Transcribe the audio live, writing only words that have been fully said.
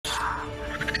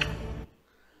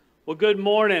Well, good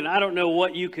morning. I don't know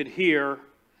what you could hear.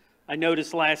 I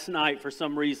noticed last night, for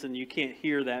some reason, you can't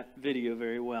hear that video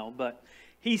very well. But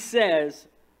he says,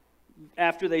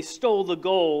 after they stole the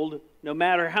gold, no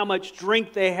matter how much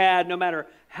drink they had, no matter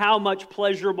how much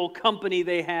pleasurable company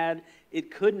they had, it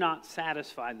could not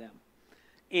satisfy them.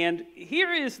 And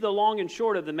here is the long and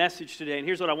short of the message today, and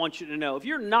here's what I want you to know. If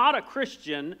you're not a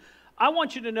Christian, I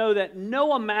want you to know that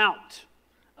no amount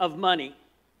of money,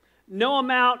 no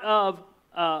amount of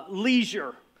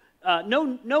leisure,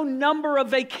 no number of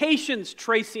vacations,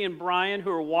 Tracy and Brian, who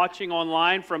are watching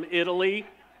online from Italy.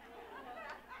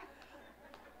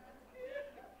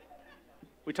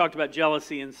 We talked about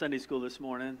jealousy in Sunday school this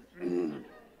morning.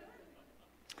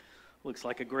 Looks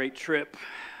like a great trip.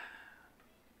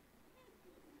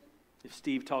 If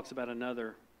Steve talks about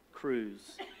another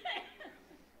cruise.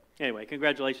 Anyway,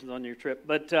 congratulations on your trip.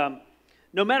 But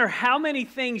no matter how many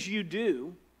things you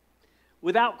do,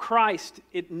 without Christ,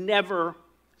 it never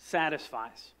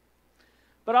satisfies.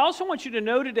 But I also want you to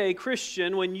know today,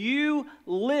 Christian, when you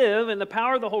live in the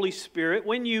power of the Holy Spirit,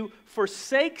 when you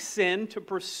forsake sin to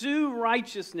pursue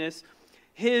righteousness,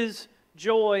 His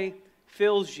joy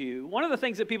fills you. One of the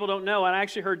things that people don't know, and I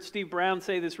actually heard Steve Brown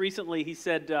say this recently, he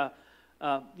said,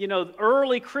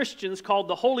 early Christians called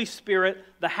the Holy Spirit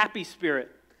the happy spirit.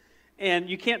 And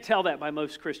you can't tell that by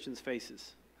most Christians'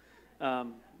 faces,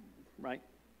 right?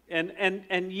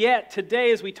 And yet,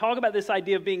 today, as we talk about this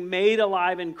idea of being made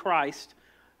alive in Christ,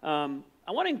 I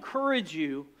want to encourage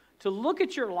you to look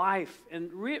at your life and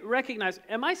recognize,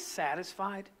 am I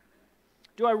satisfied?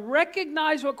 Do I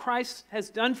recognize what Christ has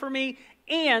done for me?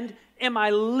 And am I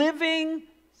living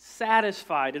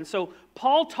satisfied? And so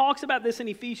Paul talks about this in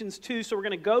Ephesians 2, so we're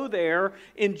going to go there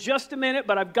in just a minute,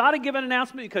 but I've got to give an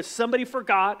announcement because somebody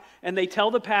forgot, and they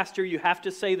tell the pastor, you have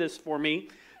to say this for me.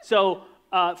 So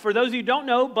for those of you who don't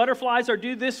know, butterflies are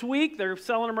due this week. They're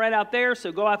selling them right out there,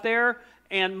 so go out there.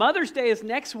 And Mother's Day is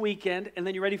next weekend, and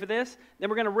then you ready for this? Then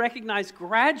we're going to recognize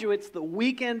graduates the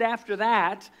weekend after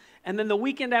that, and then the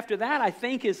weekend after that, I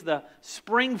think, is the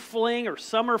spring fling or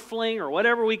summer fling or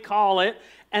whatever we call it.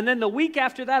 And then the week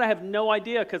after that, I have no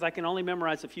idea because I can only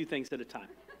memorize a few things at a time.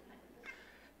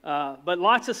 But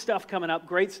lots of stuff coming up,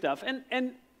 great stuff.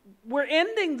 And we're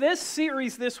ending this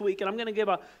series this week, and I'm going to give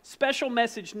a special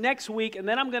message next week, and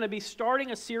then I'm going to be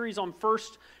starting a series on 1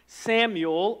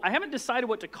 Samuel. I haven't decided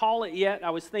what to call it yet.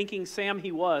 I was thinking Sam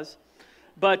He Was,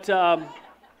 but Dr.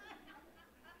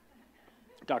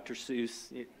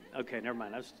 Seuss. Okay, never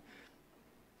mind.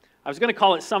 I was going to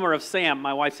call it Summer of Sam.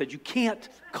 My wife said, you can't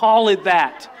call it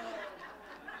that.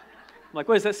 I'm like,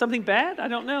 what, is that something bad? I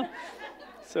don't know.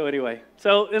 So anyway,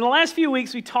 so in the last few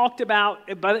weeks we talked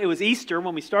about, but it was Easter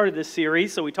when we started this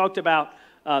series, so we talked about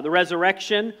the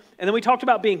resurrection, and then we talked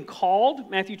about being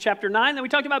called, Matthew chapter 9, then we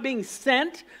talked about being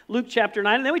sent, Luke chapter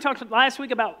 9, and then we talked last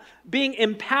week about being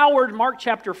empowered, Mark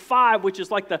chapter 5, which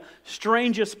is like the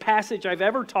strangest passage I've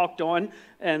ever talked on,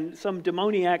 and some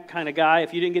demoniac kind of guy.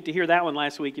 If you didn't get to hear that one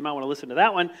last week, you might want to listen to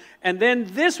that one. And then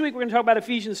this week we're going to talk about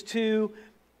Ephesians 2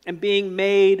 and being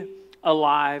made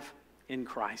alive in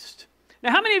Christ. Now,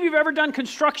 how many of you have ever done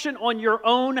construction on your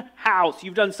own house?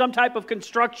 You've done some type of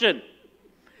construction.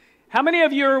 How many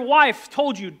of your wife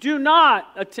told you, do not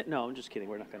attend? No, I'm just kidding.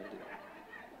 We're not going to do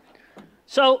that.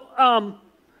 So,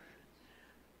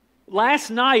 last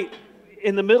night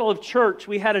in the middle of church,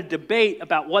 we had a debate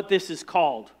about what this is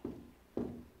called.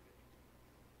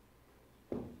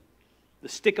 The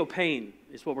stick of pain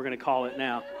is what we're going to call it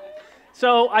now.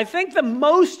 So, I think the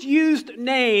most used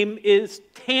name is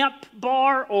Tamp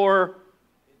Bar, or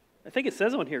I think it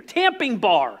says on here, Tamping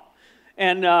Bar,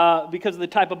 and because of the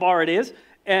type of bar it is.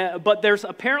 But there's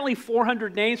apparently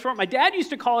 400 names for it. My dad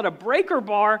used to call it a breaker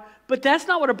bar, but that's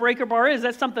not what a breaker bar is.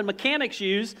 That's something mechanics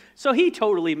use, so he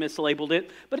totally mislabeled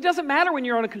it. But it doesn't matter when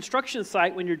you're on a construction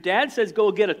site. When your dad says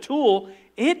go get a tool,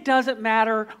 it doesn't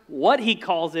matter what he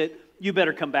calls it. You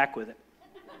better come back with it.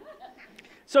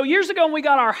 So years ago when we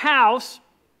got our house,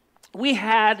 we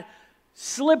had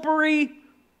slippery,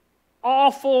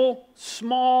 awful,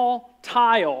 small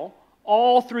tile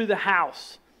all through the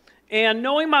house. And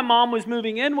knowing my mom was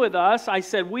moving in with us, I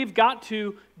said, we've got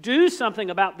to do something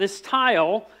about this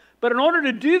tile. But in order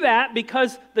to do that,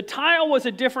 because the tile was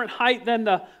a different height than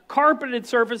the carpeted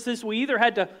surfaces, we either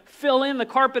had to fill in the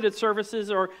carpeted surfaces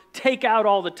or take out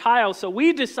all the tile. So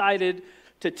we decided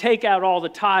to take out all the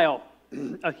tile.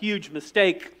 A huge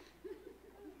mistake.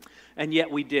 And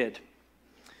yet we did.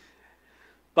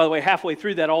 By the way, halfway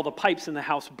through that, all the pipes in the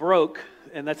house broke,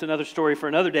 and that's another story for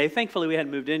another day. Thankfully, we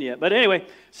hadn't moved in yet. But anyway,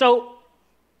 so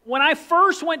when I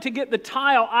first went to get the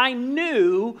tile, I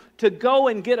knew to go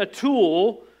and get a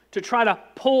tool to try to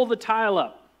pull the tile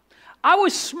up. I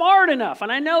was smart enough,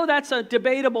 and I know that's a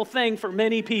debatable thing for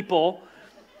many people,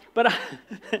 but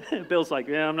Bill's like,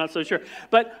 yeah, I'm not so sure.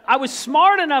 But I was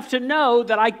smart enough to know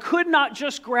that I could not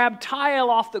just grab tile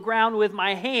off the ground with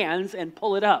my hands and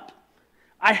pull it up.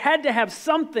 I had to have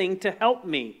something to help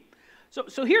me.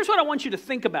 So here's what I want you to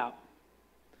think about.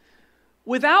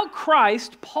 Without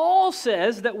Christ, Paul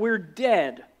says that we're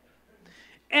dead.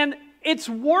 And it's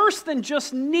worse than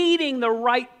just needing the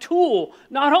right tool.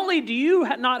 Not only do you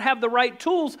not have the right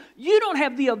tools, you don't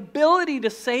have the ability to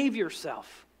save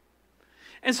yourself.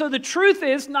 And so the truth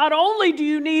is, not only do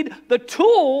you need the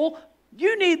tool,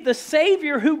 you need the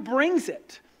Savior who brings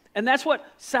it. And that's what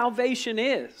salvation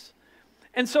is.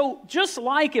 And so just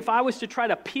like if I was to try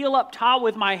to peel up tile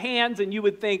with my hands and you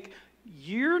would think,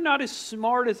 you're not as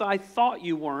smart as I thought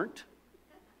you weren't,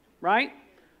 right?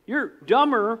 You're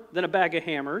dumber than a bag of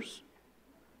hammers.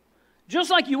 Just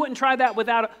like you wouldn't try that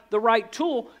without the right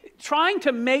tool, trying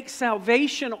to make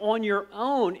salvation on your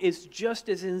own is just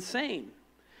as insane.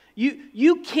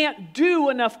 You can't do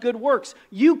enough good works.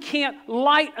 You can't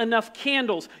light enough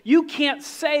candles. You can't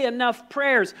say enough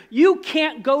prayers. You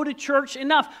can't go to church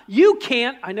enough. You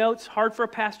can't, I know it's hard for a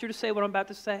pastor to say what I'm about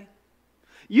to say.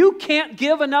 You can't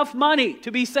give enough money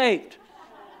to be saved.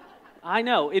 I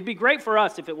know, it'd be great for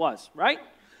us if it was, right?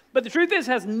 But the truth is,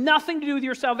 it has nothing to do with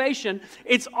your salvation.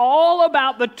 It's all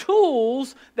about the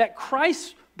tools that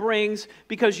Christ brings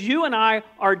because you and I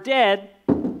are dead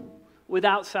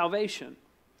without salvation.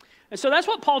 And so that's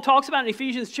what Paul talks about in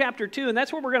Ephesians chapter 2, and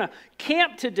that's where we're going to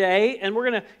camp today, and we're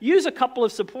going to use a couple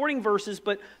of supporting verses,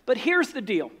 but here's the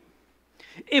deal.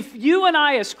 If you and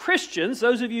I as Christians,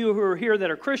 those of you who are here that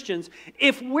are Christians,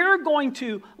 if we're going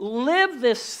to live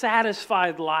this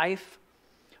satisfied life,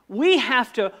 we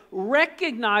have to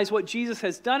recognize what Jesus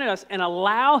has done in us and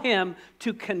allow Him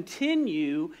to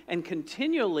continue and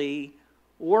continually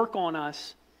work on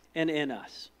us and in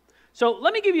us. So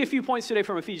let me give you a few points today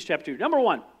from Ephesians chapter 2. Number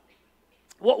one,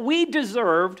 what we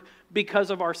deserved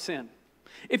because of our sin.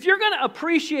 If you're going to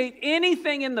appreciate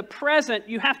anything in the present,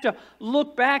 you have to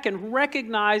look back and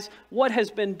recognize what has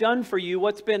been done for you,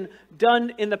 what's been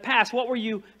done in the past. What were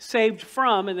you saved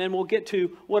from? And then we'll get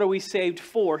to what are we saved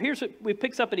for. Here's what we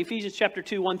picks up in Ephesians chapter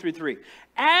 2, 1 through 3.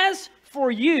 As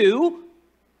for you,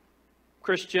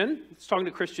 Christian, it's talking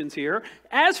to Christians here.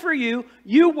 As for you,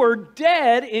 you were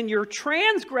dead in your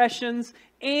transgressions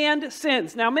and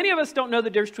sins. Now, many of us don't know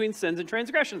the difference between sins and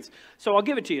transgressions, so I'll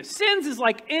give it to you. Sins is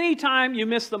like any time you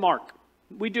miss the mark.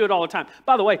 We do it all the time.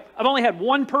 By the way, I've only had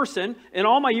one person in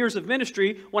all my years of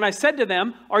ministry, when I said to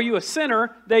them, are you a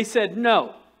sinner? They said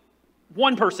no.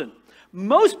 One person.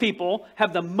 Most people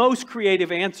have the most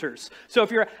creative answers. So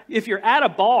if you're at a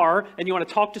bar and you want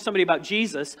to talk to somebody about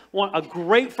Jesus, a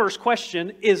great first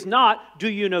question is not, do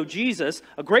you know Jesus?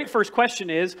 A great first question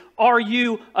is, are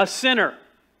you a sinner?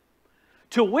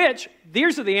 To which,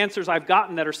 these are the answers I've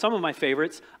gotten that are some of my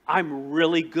favorites. I'm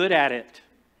really good at it.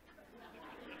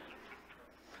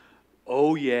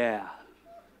 Oh yeah.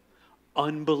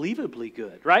 Unbelievably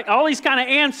good, right? All these kind of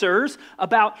answers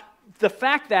about the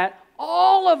fact that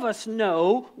all of us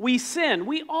know we sin.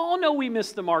 We all know we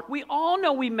miss the mark. We all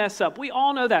know we mess up. We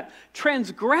all know that.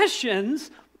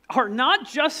 Transgressions are not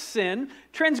just sin.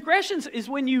 Transgressions is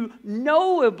when you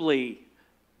knowably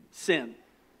sin.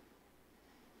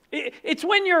 It's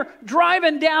when you're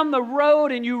driving down the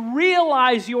road and you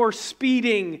realize you're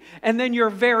speeding, and then you're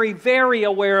very, very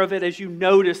aware of it as you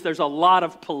notice there's a lot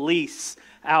of police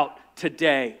out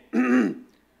today.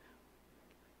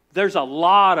 There's a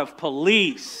lot of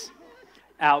police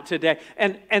out today.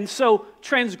 And so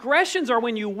transgressions are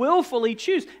when you willfully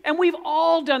choose. And we've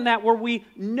all done that where we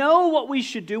know what we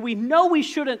should do. We know we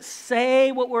shouldn't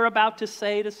say what we're about to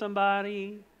say to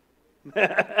somebody.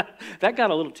 That got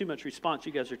a little too much response.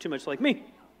 You guys are too much like me.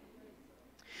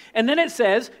 And then it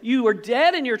says, you were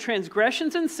dead in your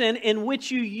transgressions and sin in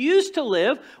which you used to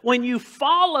live when you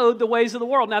followed the ways of the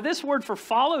world. Now, this word for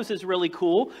follows is really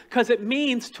cool because it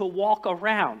means to walk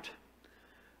around.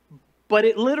 But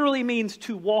it literally means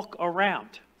to walk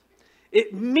around.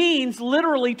 It means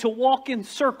literally to walk in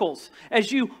circles.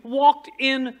 As you walked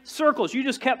in circles, you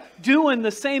just kept doing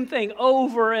the same thing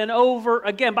over and over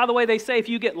again. By the way, they say if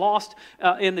you get lost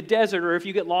in the desert or if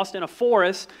you get lost in a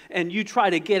forest and you try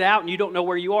to get out and you don't know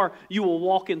where you are, you will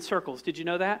walk in circles. Did you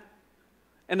know that?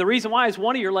 And the reason why is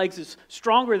one of your legs is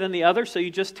stronger than the other, so you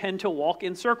just tend to walk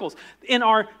in circles. In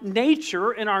our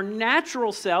nature, in our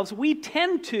natural selves, we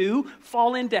tend to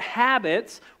fall into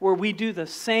habits where we do the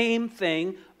same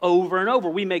thing over and over.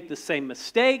 We make the same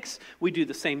mistakes, we do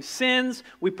the same sins,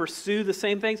 we pursue the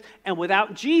same things, and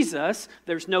without Jesus,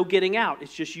 there's no getting out.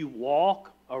 It's just you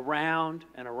walk around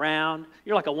and around.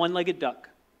 You're like a one-legged duck.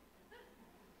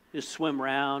 Just swim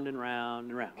round and round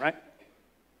and round, right?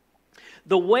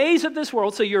 The ways of this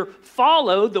world, so you're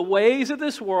followed the ways of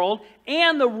this world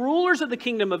and the rulers of the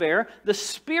kingdom of air, the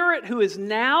spirit who is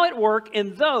now at work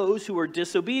in those who are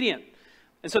disobedient.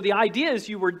 And so the idea is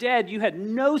you were dead, you had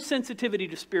no sensitivity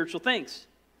to spiritual things.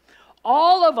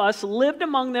 All of us lived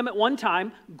among them at one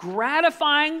time,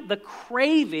 gratifying the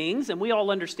cravings, and we all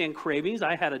understand cravings.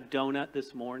 I had a donut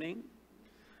this morning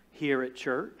here at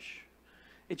church.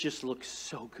 It just looks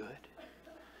so good.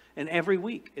 And every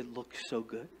week it looks so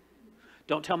good.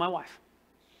 Don't tell my wife.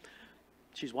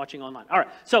 She's watching online. All right,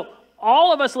 so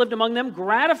all of us lived among them,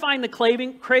 gratifying the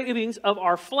cravings of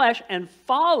our flesh, and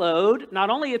followed not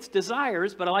only its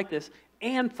desires, but I like this,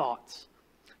 and thoughts.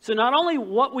 So not only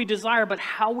what we desire, but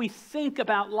how we think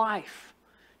about life.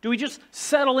 Do we just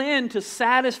settle in to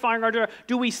satisfying our desire?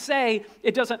 Do we say,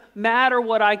 it doesn't matter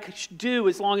what I do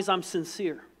as long as I'm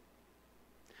sincere?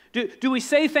 Do we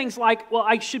say things like, well,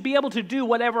 I should be able to do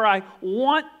whatever I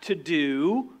want to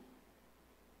do,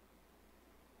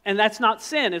 and that's not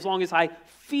sin as long as I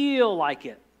feel like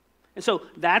it? And so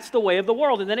that's the way of the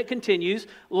world. And then it continues,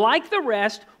 like the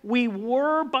rest, we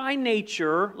were by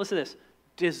nature, listen to this,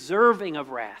 deserving of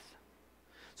wrath.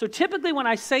 So typically when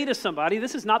I say to somebody,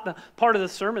 this is not the part of the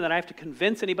sermon that I have to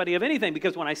convince anybody of anything,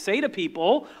 because when I say to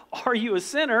people, are you a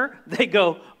sinner? They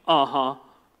go, uh-huh,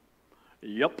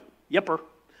 yep, yepper.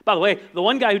 By the way, the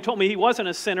one guy who told me he wasn't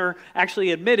a sinner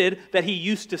actually admitted that he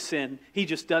used to sin. He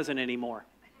just doesn't anymore.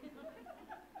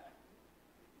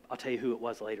 I'll tell you who it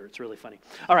was later. It's really funny.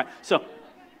 All right, so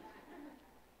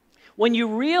when you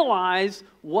realize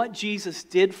what Jesus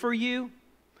did for you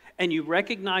and you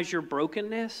recognize your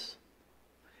brokenness,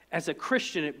 as a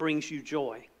Christian, it brings you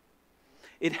joy.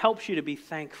 It helps you to be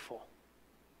thankful.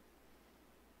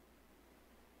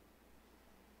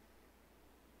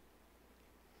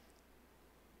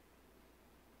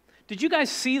 Did you guys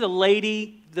see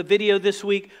the video this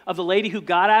week of the lady who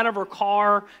got out of her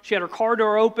car? She had her car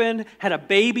door open, had a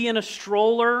baby in a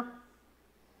stroller,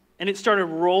 and it started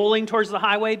rolling towards the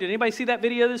highway. Did anybody see that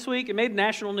video this week? It made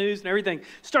national news and everything.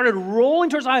 Started rolling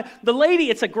towards the highway. The lady,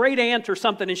 it's a great aunt or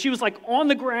something, and she was like on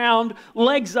the ground,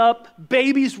 legs up,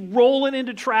 baby's rolling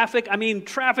into traffic. I mean,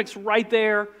 traffic's right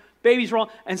there. Baby's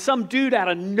rolling. And some dude out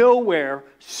of nowhere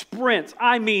sprints.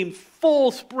 I mean,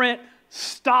 full sprint,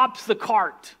 stops the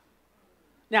cart.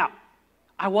 Now,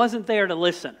 I wasn't there to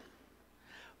listen,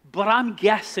 but I'm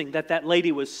guessing that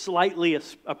lady was slightly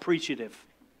appreciative.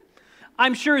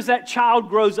 I'm sure as that child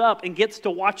grows up and gets to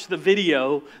watch the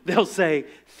video, they'll say,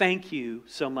 thank you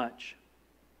so much.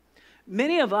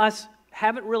 Many of us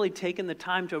haven't really taken the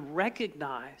time to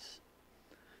recognize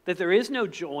that there is no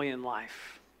joy in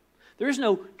life. There is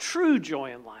no true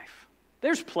joy in life.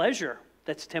 There's pleasure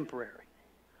that's temporary.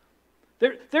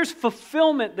 There's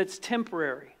fulfillment that's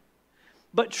temporary.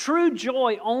 But true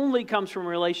joy only comes from a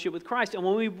relationship with Christ. And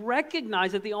when we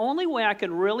recognize that the only way I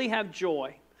can really have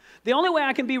joy, the only way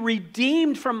I can be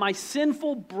redeemed from my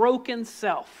sinful, broken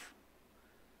self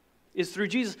is through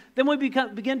Jesus, then we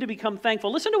begin to become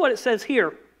thankful. Listen to what it says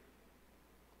here.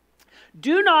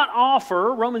 Do not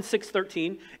offer, Romans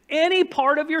 6:13, any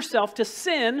part of yourself to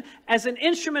sin as an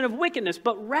instrument of wickedness,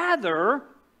 but rather,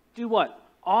 do what?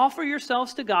 Offer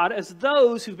yourselves to God as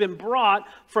those who've been brought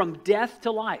from death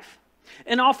to life.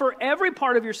 And offer every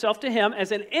part of yourself to Him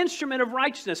as an instrument of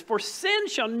righteousness. For sin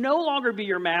shall no longer be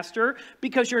your master,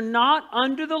 because you're not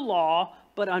under the law,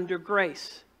 but under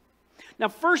grace. Now,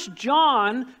 1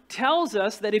 John tells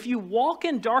us that if you walk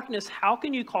in darkness, how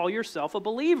can you call yourself a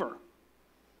believer?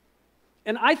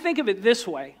 And I think of it this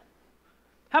way.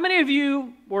 How many of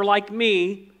you were like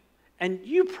me, and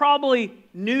you probably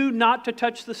knew not to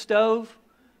touch the stove,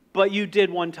 but you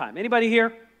did one time? Anybody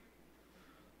here?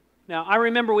 Now, I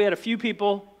remember we had a few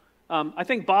people. I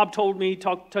think Bob told me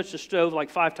touch the stove like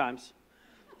 5 times.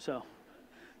 So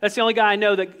that's the only guy I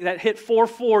know that hit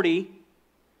 440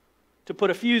 to put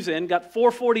a fuse in, got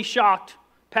 440 shocked,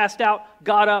 passed out,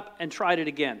 got up, and tried it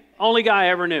again. Only guy I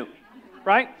ever knew,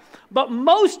 right? But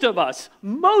most of us,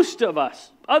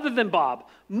 other than Bob,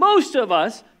 most of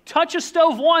us touch a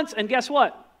stove once, and guess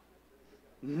what?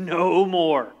 No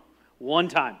more. One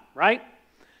time, right?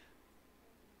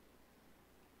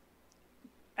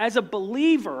 As a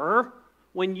believer,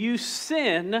 when you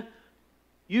sin,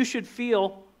 you should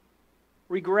feel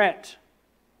regret.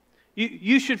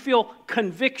 You should feel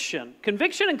conviction.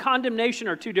 Conviction and condemnation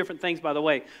are 2 different things, by the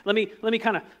way. Let me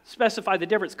kind of specify the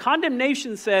difference.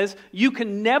 Condemnation says you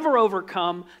can never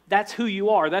overcome. That's who you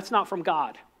are. That's not from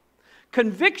God.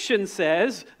 Conviction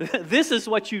says this is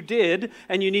what you did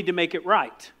and you need to make it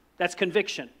right. That's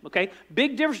conviction, okay?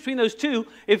 Big difference between those two.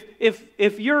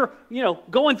 If you're,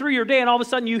 going through your day and all of a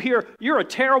sudden you hear, you're a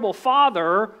terrible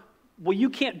father, well, you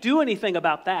can't do anything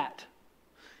about that.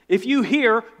 If you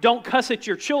hear, don't cuss at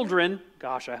your children,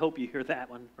 gosh, I hope you hear that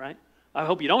one, right? I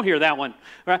hope you don't hear that one,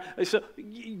 right? So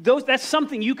that's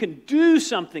something you can do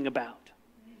something about.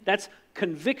 That's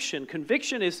conviction.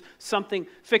 Conviction is something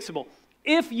fixable.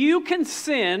 If you can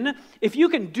sin, if you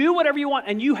can do whatever you want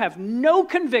and you have no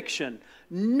conviction,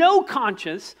 no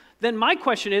conscience, then my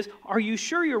question is, are you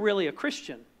sure you're really a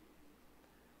Christian?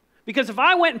 Because if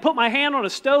I went and put my hand on a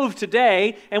stove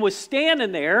today and was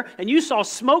standing there and you saw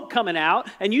smoke coming out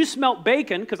and you smelt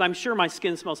bacon, because I'm sure my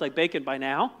skin smells like bacon by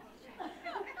now,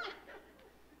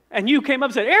 and you came up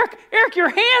and said, Eric, your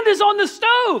hand is on the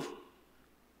stove.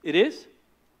 It is?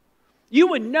 You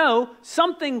would know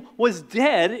something was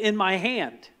dead in my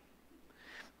hand.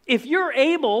 If you're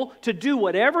able to do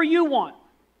whatever you want,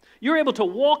 you're able to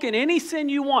walk in any sin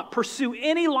you want, pursue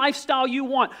any lifestyle you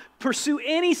want, pursue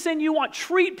any sin you want,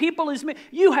 treat people as men,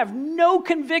 you have no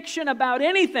conviction about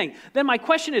anything, then my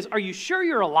question is, are you sure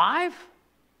you're alive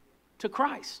to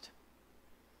Christ?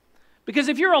 Because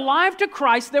if you're alive to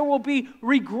Christ, there will be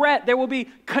regret, there will be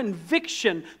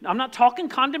conviction. I'm not talking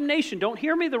condemnation, don't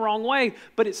hear me the wrong way,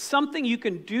 but it's something you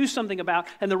can do something about.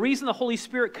 And the reason the Holy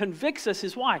Spirit convicts us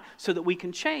is why? So that we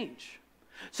can change.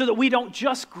 So that we don't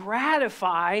just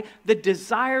gratify the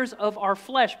desires of our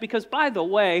flesh. Because by the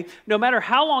way, no matter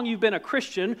how long you've been a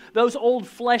Christian, those old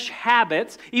flesh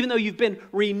habits, even though you've been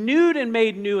renewed and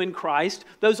made new in Christ,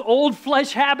 those old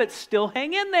flesh habits still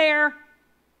hang in there.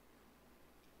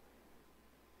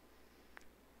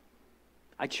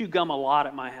 I chew gum a lot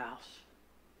at my house,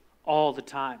 all the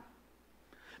time.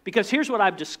 Because here's what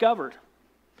I've discovered.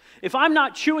 If I'm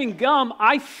not chewing gum,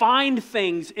 I find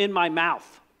things in my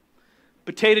mouth.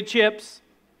 Potato chips,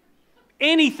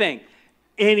 anything.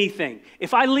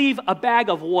 If I leave a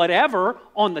bag of whatever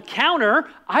on the counter,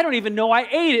 I don't even know I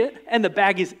ate it, and the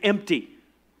bag is empty.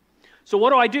 So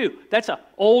what do? That's an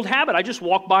old habit. I just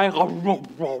walk by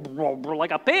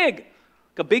like a pig, like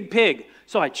a big pig.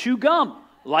 So I chew gum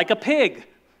like a pig.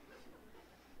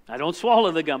 I don't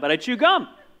swallow the gum, but I chew gum.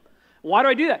 Why do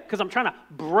I do that? Because I'm trying to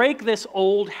break this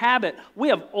old habit. We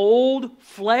have old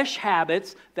flesh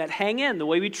habits that hang in. The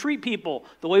way we treat people,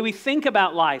 the way we think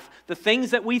about life, the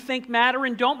things that we think matter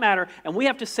and don't matter. And we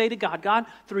have to say to God, God,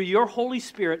 through your Holy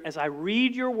Spirit, as I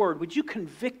read your word, would you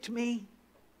convict me?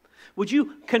 Would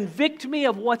you convict me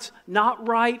of what's not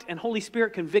right? And Holy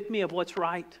Spirit, convict me of what's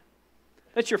right?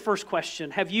 That's your first question.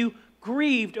 Have you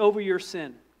grieved over your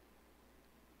sin?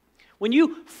 When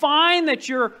you find that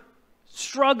you're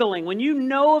struggling, when you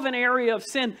know of an area of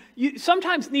sin, you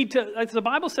sometimes need to, as the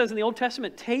Bible says in the Old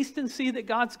Testament, taste and see that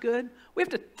God's good. We have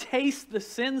to taste the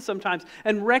sin sometimes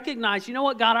and recognize, you know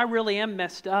what, God, I really am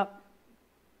messed up.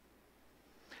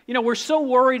 We're so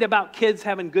worried about kids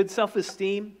having good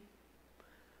self-esteem,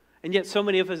 and yet so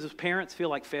many of us as parents feel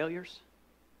like failures.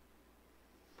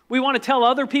 We want to tell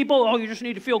other people, oh, you just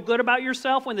need to feel good about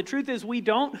yourself, when the truth is we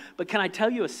don't. But can I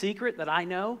tell you a secret that I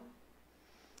know?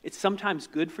 It's sometimes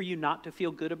good for you not to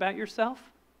feel good about yourself.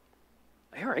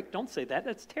 Eric, don't say that.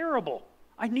 That's terrible.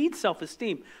 I need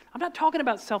self-esteem. I'm not talking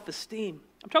about self-esteem.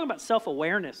 I'm talking about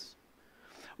self-awareness.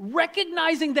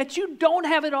 Recognizing that you don't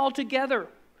have it all together.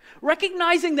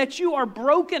 Recognizing that you are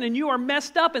broken and you are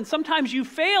messed up, and sometimes you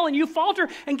fail and you falter.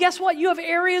 And guess what? You have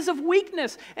areas of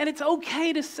weakness. And it's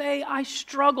okay to say, I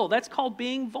struggle. That's called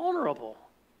being vulnerable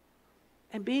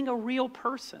and being a real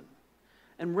person.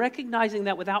 And recognizing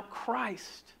that without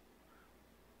Christ,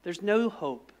 there's no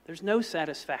hope, there's no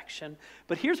satisfaction.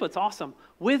 But here's what's awesome.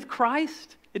 With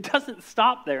Christ, it doesn't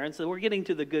stop there. And so we're getting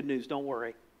to the good news, don't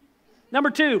worry.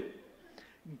 Number 2,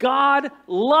 God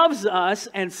loves us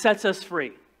and sets us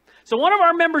free. So one of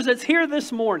our members that's here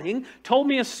this morning told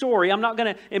me a story. I'm not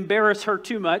going to embarrass her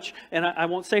too much, and I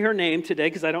won't say her name today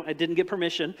because I didn't get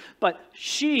permission. But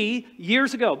she,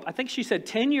 years ago, I think she said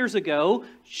 10 years ago,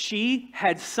 she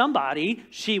had somebody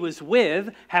she was with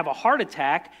have a heart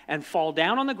attack and fall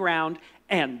down on the ground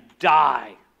and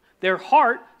die. Their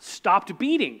heart stopped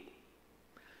beating.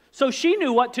 So she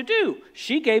knew what to do.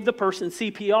 She gave the person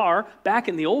CPR back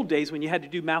in the old days when you had to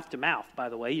do mouth to mouth, by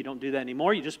the way. You don't do that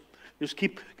anymore. You just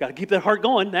got to keep that heart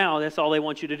going now. That's all they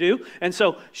want you to do. And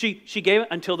so she gave it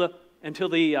until the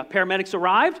paramedics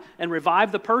arrived and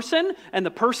revived the person. And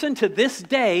the person to this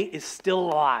day is still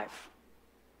alive.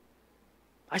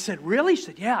 I said, really? She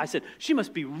said, yeah. I said, she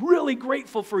must be really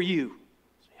grateful for you.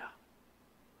 Said, yeah.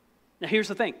 Now here's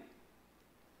the thing.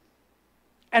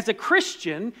 As a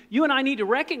Christian, you and I need to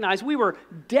recognize we were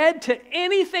dead to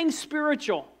anything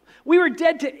spiritual. We were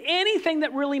dead to anything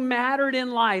that really mattered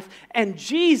in life. And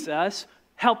Jesus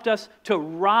helped us to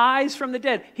rise from the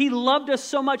dead. He loved us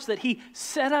so much that he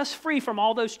set us free from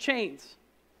all those chains.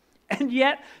 And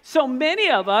yet, so many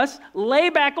of us lay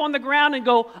back on the ground and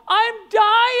go, I'm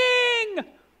dying.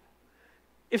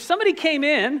 If somebody came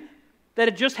in that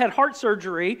had just had heart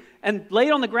surgery and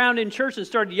laid on the ground in church and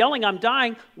started yelling, I'm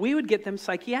dying, we would get them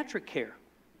psychiatric care,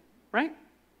 right?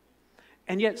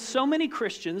 And yet so many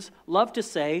Christians love to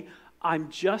say, I'm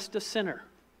just a sinner.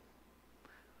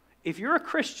 If you're a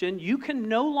Christian, you can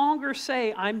no longer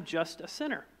say, I'm just a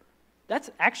sinner. That's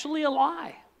actually a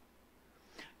lie.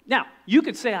 Now, you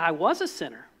could say, I was a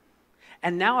sinner,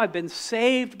 and now I've been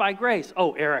saved by grace.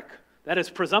 Oh, Eric, that is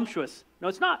presumptuous. No,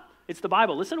 it's not. It's the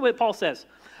Bible. Listen to what Paul says.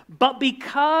 But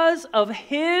because of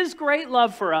his great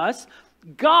love for us,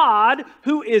 God,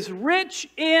 who is rich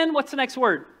in, what's the next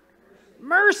word?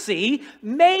 Mercy,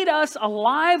 made us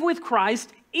alive with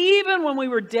Christ even when we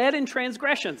were dead in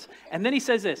transgressions. And then he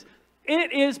says this,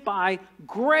 it is by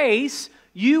grace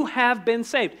you have been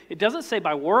saved. It doesn't say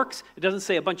by works. It doesn't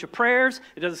say a bunch of prayers.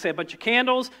 It doesn't say a bunch of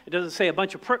candles. It doesn't say a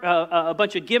bunch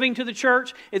of giving to the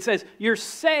church. It says you're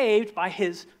saved by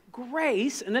his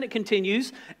grace. And then it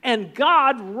continues, and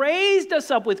God raised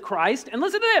us up with Christ. And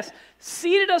listen to this,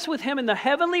 seated us with him in the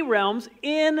heavenly realms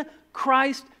in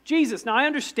Christ Jesus. Now I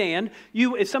understand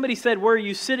you, if somebody said, where are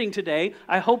you sitting today?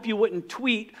 I hope you wouldn't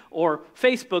tweet or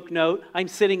Facebook note, I'm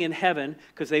sitting in heaven,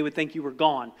 because they would think you were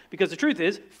gone. Because the truth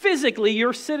is, physically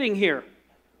you're sitting here.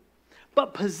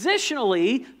 But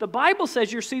positionally, the Bible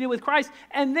says you're seated with Christ.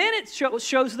 And then it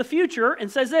shows the future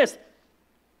and says this,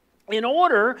 in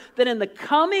order that in the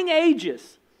coming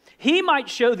ages, he might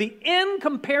show the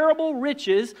incomparable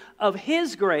riches of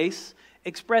his grace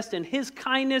expressed in his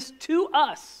kindness to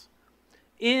us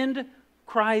in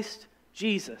Christ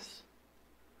Jesus.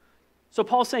 So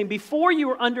Paul's saying, before you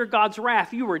were under God's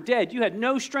wrath, you were dead. You had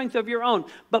no strength of your own.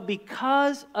 But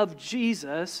because of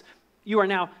Jesus, you are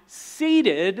now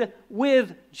seated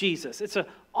with Jesus. It's an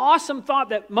awesome thought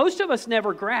that most of us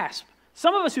never grasp.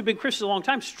 Some of us who've been Christians a long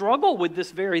time struggle with this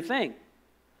very thing.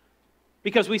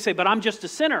 Because we say, but I'm just a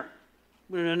sinner.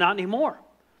 No, not anymore.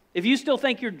 If you still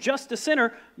think you're just a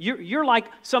sinner, you're like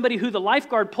somebody who the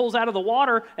lifeguard pulls out of the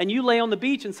water and you lay on the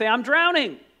beach and say, I'm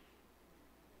drowning.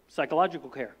 Psychological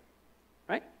care,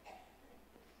 right?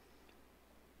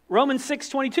 Romans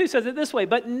 6:22 says it this way,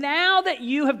 but now that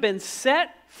you have been set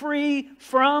free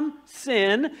from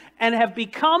sin and have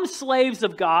become slaves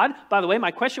of God, by the way,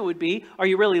 my question would be, are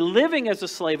you really living as a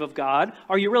slave of God?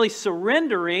 Are you really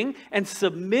surrendering and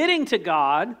submitting to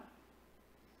God?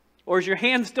 Or is your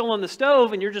hand still on the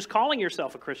stove and you're just calling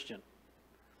yourself a Christian?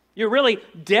 You're really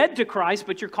dead to Christ,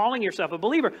 but you're calling yourself a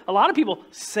believer. A lot of people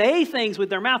say things with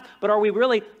their mouth, but are we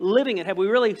really living it? Have we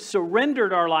really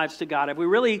surrendered our lives to God? Have we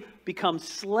really become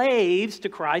slaves to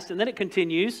Christ? And then it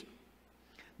continues,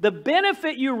 the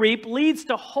benefit you reap leads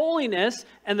to holiness,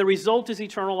 and the result is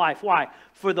eternal life. Why?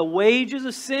 For the wages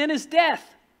of sin is death,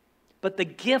 but the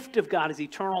gift of God is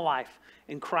eternal life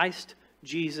in Christ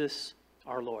Jesus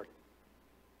our Lord.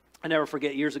 I never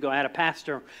forget, years ago, I had a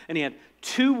pastor, and he had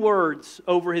 2 words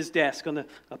over his desk on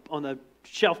the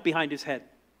shelf behind his head.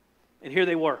 And here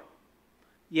they were.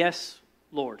 Yes,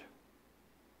 Lord.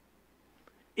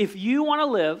 If you want to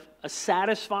live a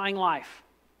satisfying life,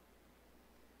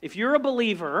 if you're a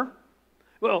believer,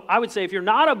 well, I would say if you're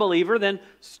not a believer, then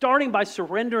starting by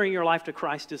surrendering your life to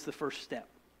Christ is the first step.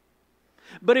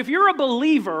 But if you're a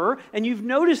believer and you've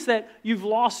noticed that you've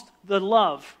lost the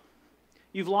love,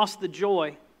 you've lost the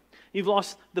joy, you've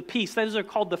lost the peace. Those are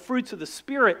called the fruits of the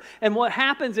Spirit. And what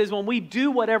happens is when we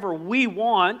do whatever we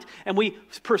want and we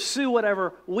pursue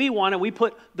whatever we want and we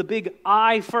put the big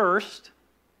I first,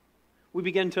 we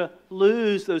begin to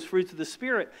lose those fruits of the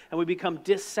Spirit and we become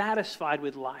dissatisfied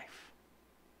with life.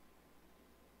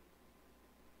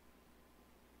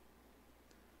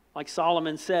 Like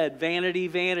Solomon said, vanity,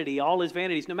 vanity, all is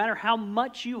vanities. No matter how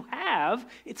much you have,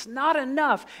 it's not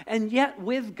enough. And yet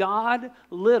with God,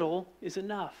 little is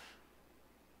enough.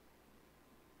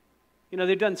 You know,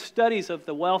 they've done studies of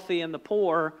the wealthy and the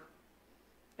poor,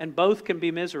 and both can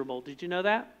be miserable. Did you know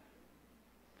that?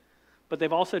 But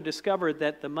they've also discovered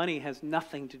that the money has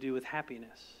nothing to do with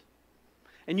happiness.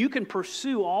 And you can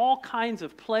pursue all kinds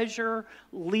of pleasure,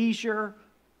 leisure,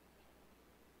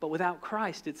 but without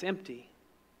Christ, it's empty.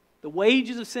 The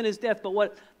wages of sin is death, but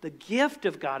what the gift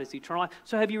of God is eternal life.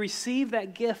 So have you received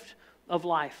that gift of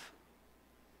life?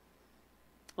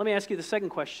 Let me ask you the second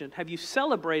question. Have you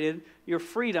celebrated your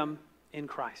freedom in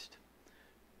Christ?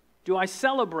 Do I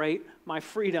celebrate my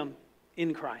freedom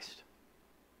in Christ?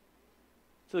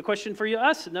 So the question for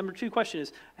us, the number 2 question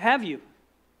is, have you?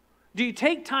 Do you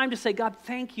take time to say, God,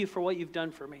 thank you for what you've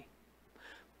done for me?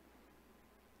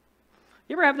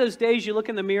 You ever have those days you look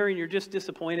in the mirror and you're just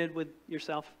disappointed with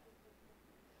yourself?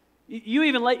 You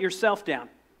even let yourself down.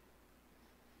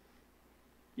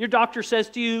 Your doctor says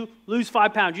to you, lose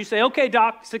 5 pounds. You say, okay,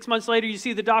 doc. 6 months later, you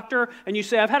see the doctor and you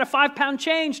say, I've had a 5-pound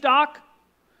change, doc.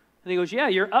 And he goes, yeah,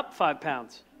 you're up 5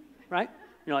 pounds, right?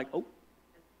 You're like, oh,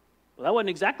 well, that wasn't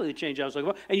exactly the change I was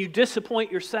looking for. And you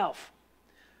disappoint yourself.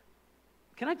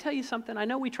 Can I tell you something? I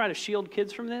know we try to shield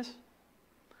kids from this.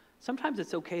 Sometimes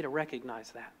it's okay to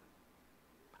recognize that.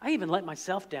 I even let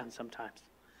myself down sometimes.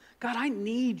 God, I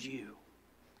need you.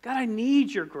 God, I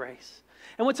need your grace.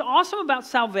 And what's awesome about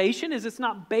salvation is it's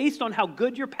not based on how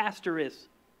good your pastor is,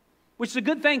 which is a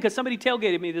good thing because somebody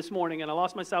tailgated me this morning and I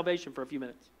lost my salvation for a few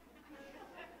minutes.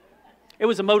 It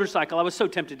was a motorcycle. I was so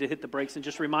tempted to hit the brakes and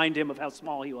just remind him of how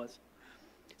small he was.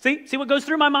 See what goes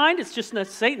through my mind? It's just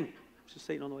Satan. It's just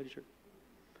Satan on the way to church.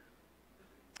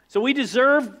 So we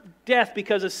deserve death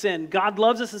because of sin. God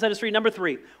loves us and set us free. Number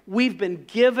 3, we've been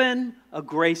given a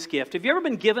grace gift. Have you ever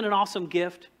been given an awesome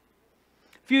gift?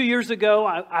 A few years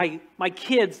ago, my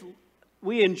kids,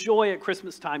 we enjoy at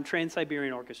Christmas time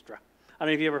Trans-Siberian Orchestra. I don't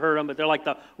know if you ever heard them, but they're like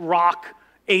the rock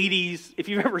 80s. If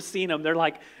you've ever seen them, they're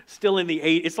like still in the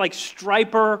 80s. It's like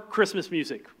Striper Christmas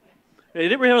music.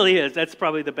 It really is. That's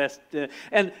probably the best.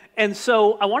 And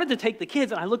so I wanted to take the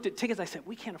kids, and I looked at tickets. I said,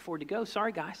 we can't afford to go.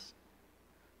 Sorry, guys.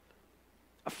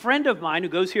 A friend of mine who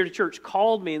goes here to church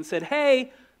called me and said,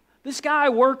 hey, this guy I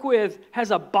work with has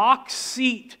a box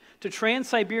seat to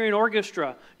Trans-Siberian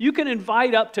Orchestra. You can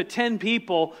invite up to 10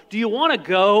 people. Do you want to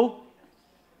go?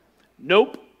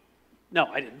 Nope. No,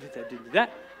 I didn't do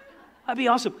that. That'd be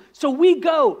awesome. So we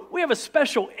go. We have a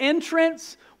special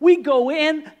entrance. We go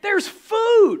in. There's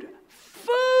food.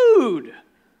 Food.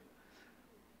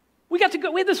 We got to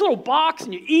go. We had this little box,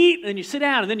 and you eat, and then you sit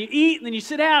down, and then you eat, and then you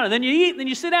sit down, and then you eat, and then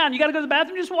you sit down. You got to go to the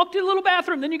bathroom. You just walk to the little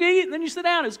bathroom. Then you go eat, and then you sit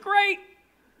down. It's great.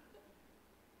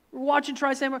 We're watching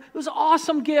Tri-State. It was an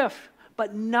awesome gift,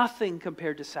 but nothing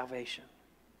compared to salvation.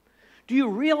 Do you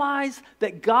realize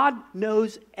that God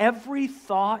knows every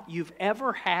thought you've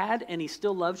ever had, and He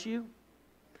still loves you?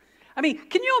 I mean,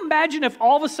 can you imagine if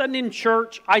all of a sudden in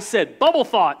church I said bubble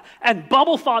thought, and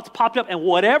bubble thoughts popped up, and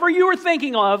whatever you were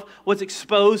thinking of was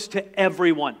exposed to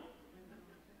everyone?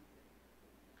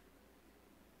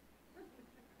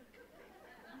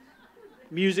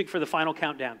 Music for the final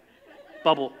countdown.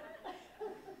 Bubble.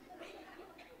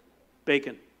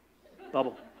 Bacon.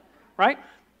 Bubble. Right?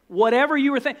 Whatever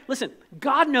you were thinking. Listen,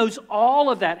 God knows all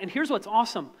of that. And here's what's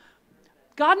awesome.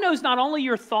 God knows not only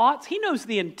your thoughts, He knows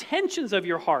the intentions of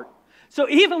your heart. So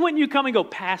even when you come and go,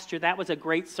 Pastor, that was a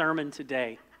great sermon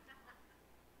today.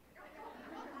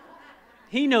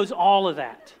 He knows all of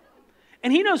that.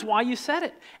 And He knows why you said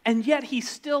it. And yet He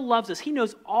still loves us. He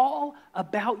knows all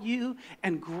about you.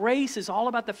 And grace is all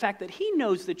about the fact that He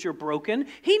knows that you're broken.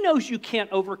 He knows you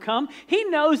can't overcome. He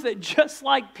knows that just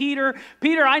like Peter,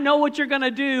 I know what you're going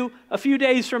to do a few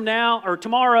days from now or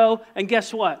tomorrow. And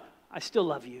guess what? I still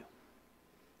love you.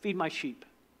 Feed my sheep.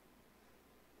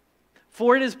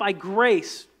 For it is by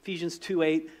grace, Ephesians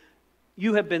 2:8,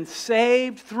 you have been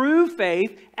saved through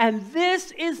faith, and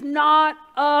this is not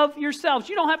of yourselves.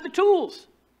 You don't have the tools.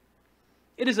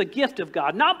 It is a gift of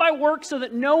God, not by works so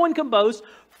that no one can boast,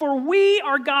 for we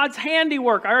are God's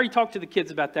handiwork. I already talked to the kids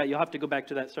about that. You'll have to go back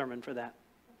to that sermon for that.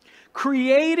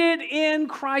 Created in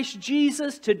Christ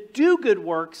Jesus to do good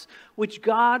works, which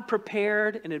God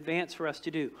prepared in advance for us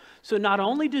to do. So not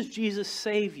only does Jesus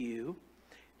save you,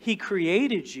 He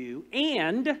created you,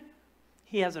 and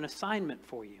He has an assignment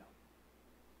for you.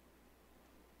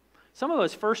 Some of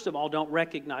us, first of all, don't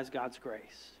recognize God's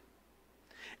grace.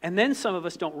 And then some of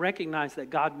us don't recognize that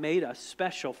God made us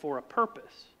special for a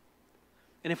purpose.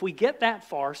 And if we get that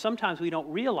far, sometimes we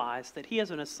don't realize that He has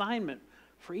an assignment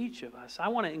for each of us. I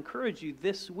want to encourage you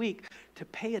this week to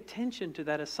pay attention to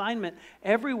that assignment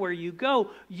everywhere you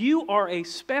go. You are a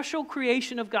special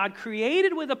creation of God,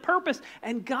 created with a purpose,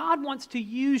 and God wants to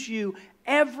use you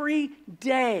every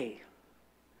day.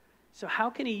 So how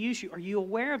can He use you? Are you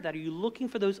aware of that? Are you looking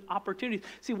for those opportunities?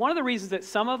 See, one of the reasons that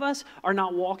some of us are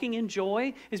not walking in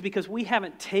joy is because we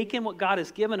haven't taken what God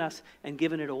has given us and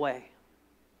given it away.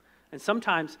 And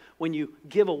sometimes when you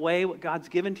give away what God's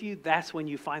given to you, that's when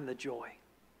you find the joy.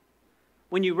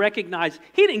 When you recognize,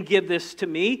 He didn't give this to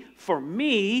me for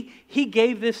me. He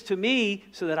gave this to me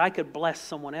so that I could bless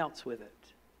someone else with it.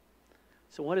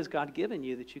 So what has God given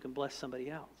you that you can bless somebody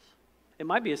else? It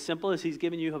might be as simple as He's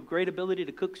given you a great ability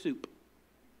to cook soup.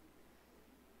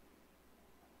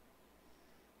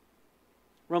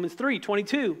 Romans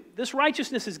 3:22. This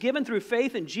righteousness is given through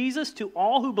faith in Jesus to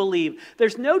all who believe.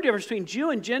 There's no difference between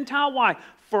Jew and Gentile. Why?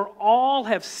 For all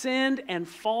have sinned and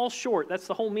fall short. That's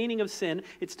the whole meaning of sin.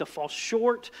 It's to fall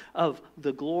short of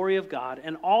the glory of God.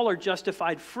 And all are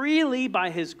justified freely by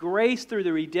His grace through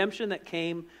the redemption that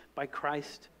came by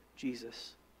Christ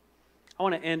Jesus. I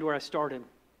want to end where I started.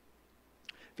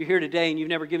 If you're here today and you've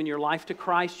never given your life to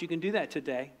Christ, you can do that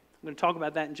today. I'm going to talk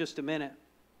about that in just a minute.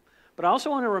 But I also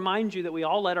want to remind you that we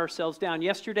all let ourselves down.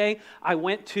 Yesterday, I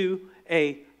went to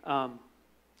a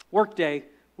work day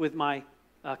with my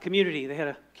community. They had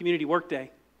a community work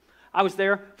day. I was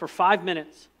there for 5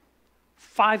 minutes.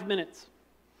 5 minutes.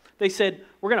 They said,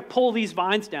 we're going to pull these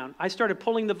vines down. I started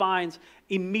pulling the vines,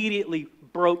 immediately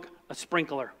broke a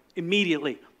sprinkler.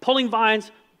 Immediately. Pulling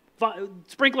vines,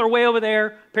 sprinkler way over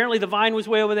there. Apparently the vine was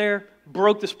way over there.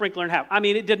 Broke the sprinkler in half. I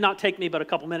mean, it did not take me but a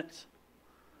couple minutes.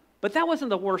 But that wasn't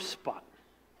the worst spot.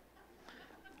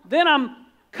 Then I'm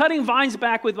cutting vines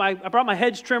back with I brought my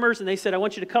hedge trimmers, and they said, I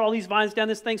want you to cut all these vines down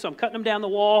this thing. So I'm cutting them down the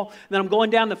wall. And then I'm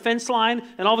going down the fence line.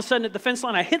 And all of a sudden at the fence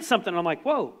line, I hit something. And I'm like,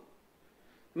 whoa.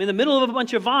 I'm in the middle of a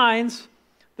bunch of vines.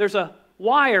 There's a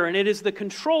wire, and it is the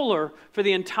controller for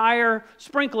the entire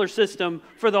sprinkler system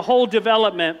for the whole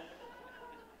development.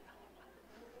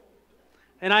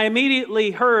 And I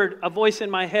immediately heard a voice in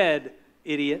my head,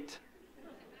 idiot.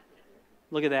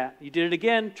 Look at that. You did it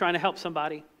again, trying to help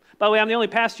somebody. By the way, I'm the only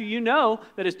pastor you know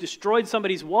that has destroyed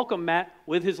somebody's welcome mat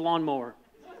with his lawnmower.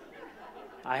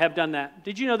 I have done that.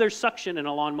 Did you know there's suction in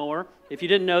a lawnmower? If you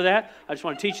didn't know that, I just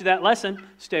want to teach you that lesson.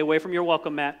 Stay away from your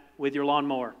welcome mat with your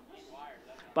lawnmower.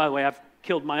 By the way, I've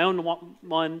killed my own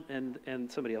one and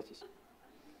somebody else's.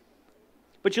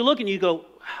 But you look and you go,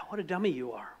 wow, what a dummy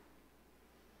you are.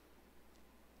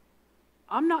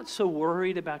 I'm not so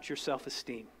worried about your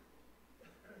self-esteem.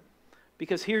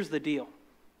 Because here's the deal.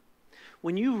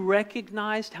 When you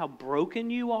recognized how broken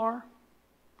you are,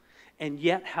 and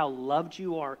yet how loved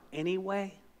you are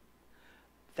anyway,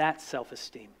 that's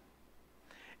self-esteem.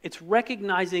 It's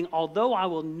recognizing, although I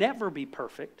will never be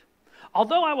perfect,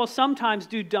 although I will sometimes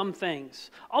do dumb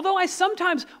things, although I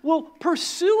sometimes will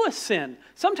pursue a sin,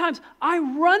 sometimes I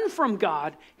run from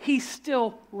God, He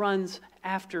still runs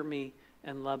after me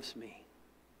and loves me.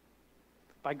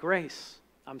 By grace,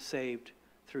 I'm saved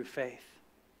through faith.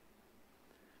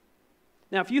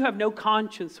 Now, if you have no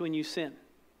conscience when you sin,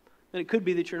 then it could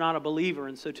be that you're not a believer.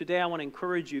 And so today I want to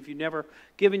encourage you, if you've never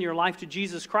given your life to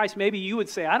Jesus Christ, maybe you would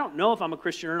say, I don't know if I'm a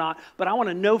Christian or not, but I want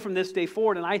to know from this day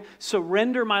forward. And I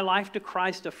surrender my life to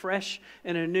Christ afresh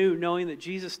and anew, knowing that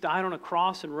Jesus died on a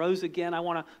cross and rose again. I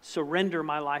want to surrender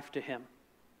my life to Him.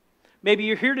 Maybe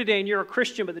you're here today and you're a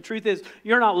Christian, but the truth is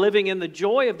you're not living in the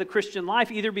joy of the Christian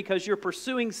life, either because you're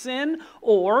pursuing sin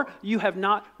or you have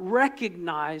not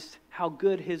recognized how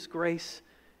good His grace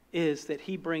is, that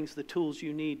He brings the tools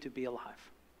you need to be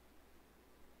alive.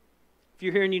 If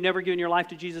you're here and you've never given your life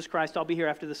to Jesus Christ, I'll be here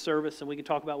after the service and we can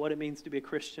talk about what it means to be a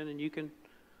Christian, and you can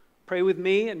pray with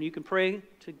me and you can pray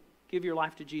to give your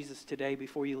life to Jesus today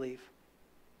before you leave.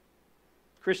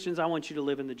 Christians, I want you to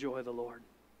live in the joy of the Lord,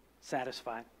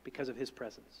 satisfied because of His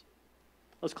presence.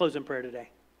 Let's close in prayer today.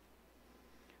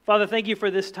 Father, thank you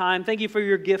for this time. Thank you for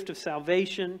your gift of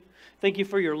salvation. Thank you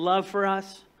for your love for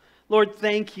us. Lord,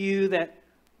 thank you that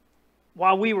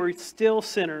while we were still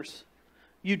sinners,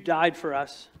 you died for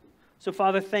us. So,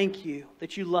 Father, thank you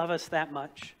that you love us that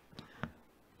much.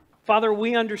 Father,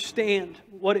 we understand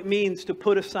what it means to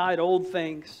put aside old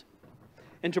things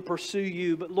and to pursue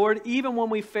you. But Lord, even when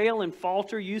we fail and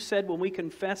falter, you said when we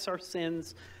confess our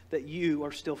sins that you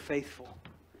are still faithful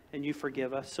and you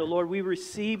forgive us. So, Lord, we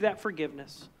receive that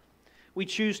forgiveness. We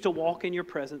choose to walk in your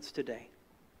presence today.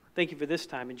 Thank you for this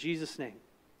time. In Jesus' name,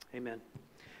 amen.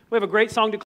 We have a great song to